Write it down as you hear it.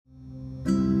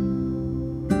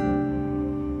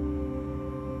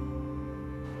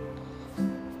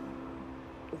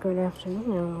Good afternoon,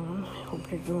 everyone. I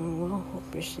hope you're doing well.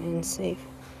 Hope you're staying safe.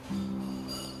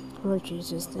 Lord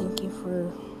Jesus, thank you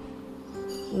for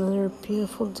another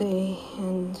beautiful day,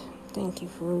 and thank you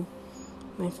for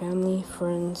my family,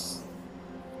 friends,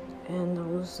 and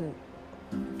those that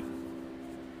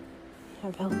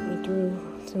have helped me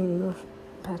through some rough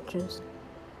patches.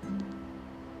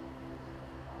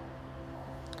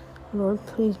 Lord,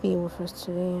 please be with us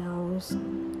today and always.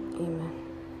 Amen.